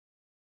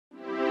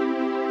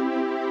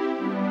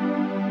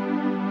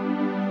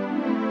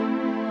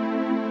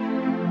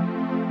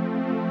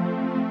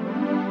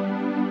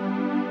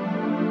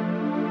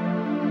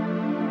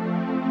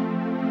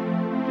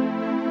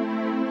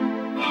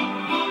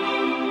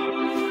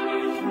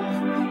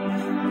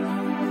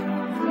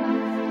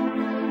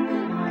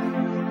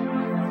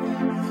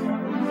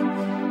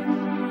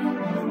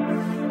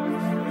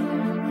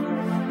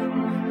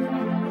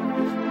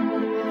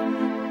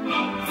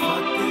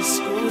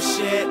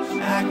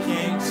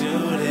can't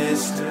do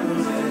this, do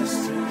this,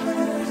 do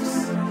this.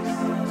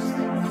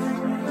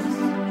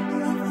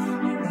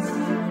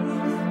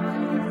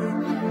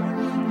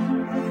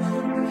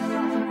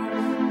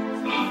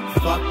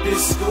 Fuck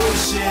this school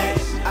shit,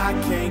 I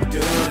can't do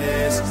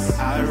this.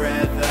 I'd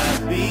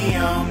rather be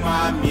on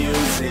my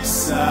music,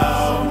 so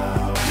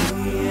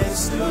be in the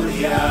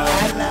studio,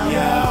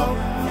 yo,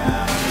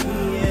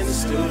 be in the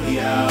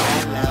studio.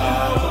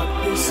 Fuck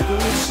this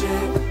school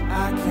shit,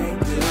 I can't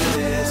do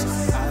this.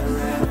 I'd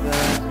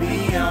rather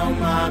be on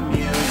my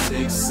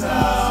music, so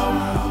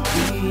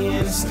be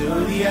in the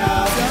studio,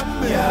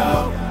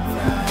 yo,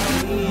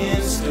 be in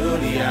the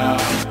studio.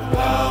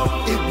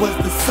 It was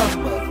the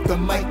summer, the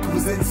mic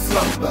was in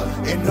slumber,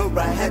 and her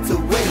I had to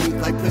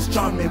wave like Prince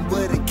Charming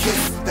with a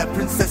kiss. That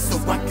princess so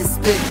I could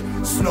spit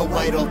Snow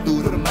White all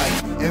through the mic.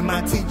 And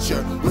my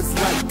teacher was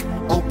like,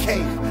 okay,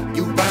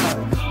 you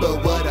rhyme,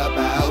 but what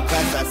about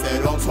class? I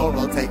said, on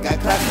Toro, take a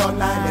class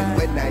online. And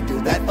when I do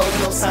that, oh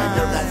no, sign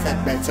your ass,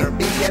 that better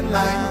be in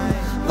line.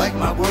 Like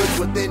my words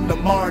within the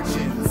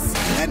margins,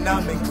 and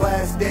I'm in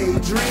class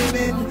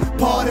daydreaming.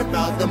 Part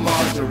about the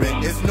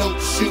margarine, there's no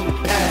shoot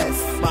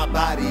past. My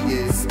body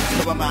is,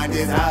 so my mind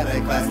is out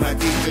of class. My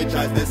teacher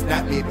tries to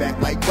snap me back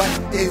like,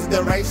 what is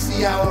the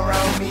ratio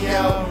around me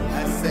out?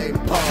 I say,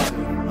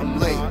 pardon, I'm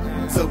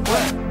late, so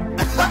what?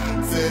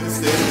 To the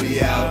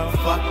studio.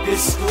 Fuck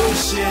this school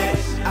shit,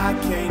 I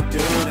can't do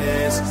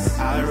this.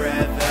 I'd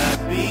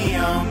rather be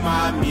on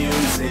my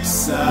music,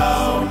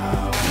 so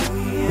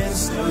be in the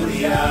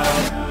studio,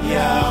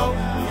 yo,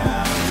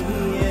 be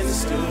in the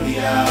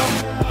studio.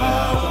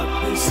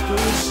 Fuck this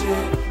school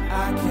shit,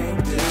 I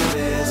can't do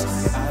this.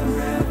 I'd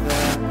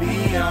rather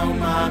be on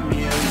my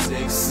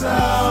music, so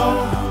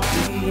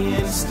be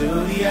in the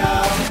studio,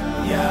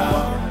 yo,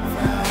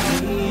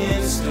 be in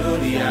the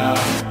studio.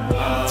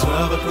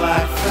 12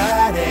 o'clock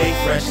Friday,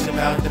 fresh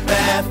about the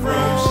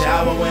bathroom.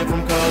 Shower went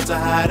from cold to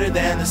hotter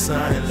than the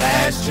sun in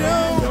last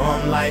June.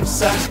 Dorm life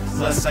sucks,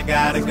 plus I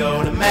gotta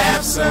go to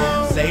math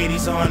soon.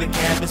 Ladies on the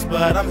campus,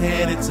 but I'm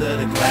headed to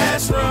the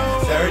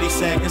classroom. 30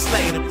 seconds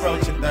late,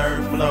 approaching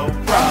third floor,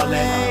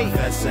 crawling.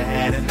 Professor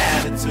had an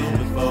attitude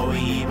before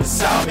he even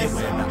saw me.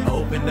 When I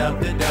opened up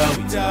the door,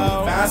 he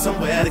told me find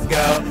somewhere to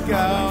go.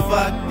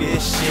 Fuck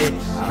this shit,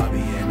 I'll be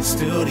in the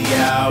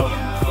studio.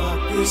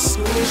 Fuck this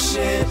school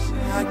shit,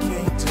 I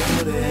can't do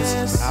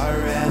this. I'd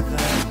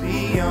rather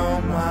be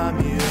on my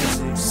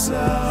music,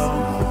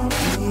 so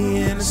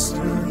be in the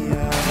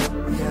studio,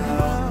 yo,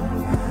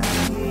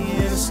 be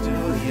in the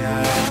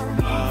studio.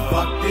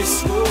 Fuck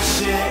this school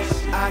shit,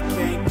 I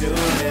can't do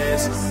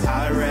this.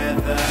 I'd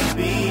rather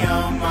be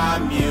on my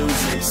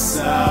music,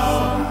 so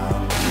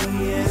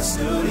be in the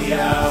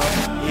studio,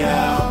 yo,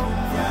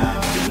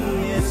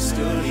 be in the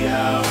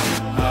studio.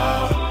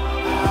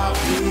 I'll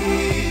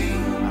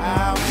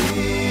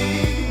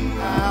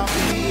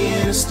be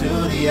in the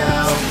studio,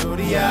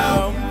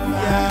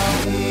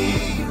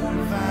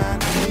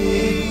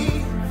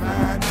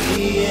 find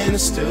me in the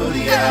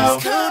studio.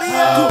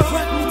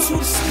 Direct me to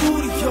the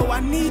studio, I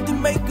need to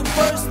make a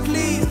verse,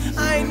 please.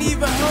 I ain't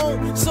even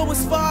home, so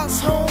as far as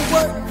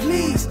homework,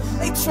 please.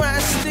 They try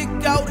and stick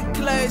out in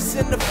class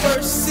in the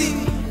first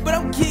seat, but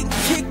I'm getting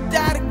kicked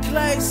out of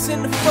class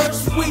in the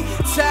first week.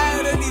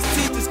 Tired of these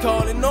teachers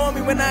calling on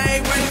me when I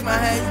ain't raised my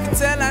hand. You can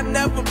tell I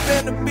never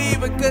been a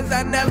beaver, cause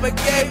I never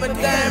gave a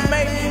damn,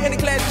 mate. In the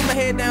class with my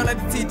head down like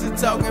the teacher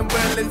talking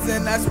bullets,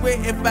 and I swear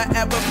if I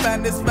ever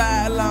find this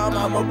fire alarm,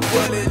 I'ma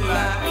pull it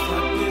line.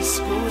 Fuck this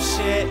school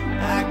shit,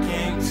 I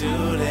can't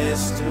do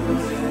this, do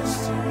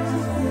this, do this.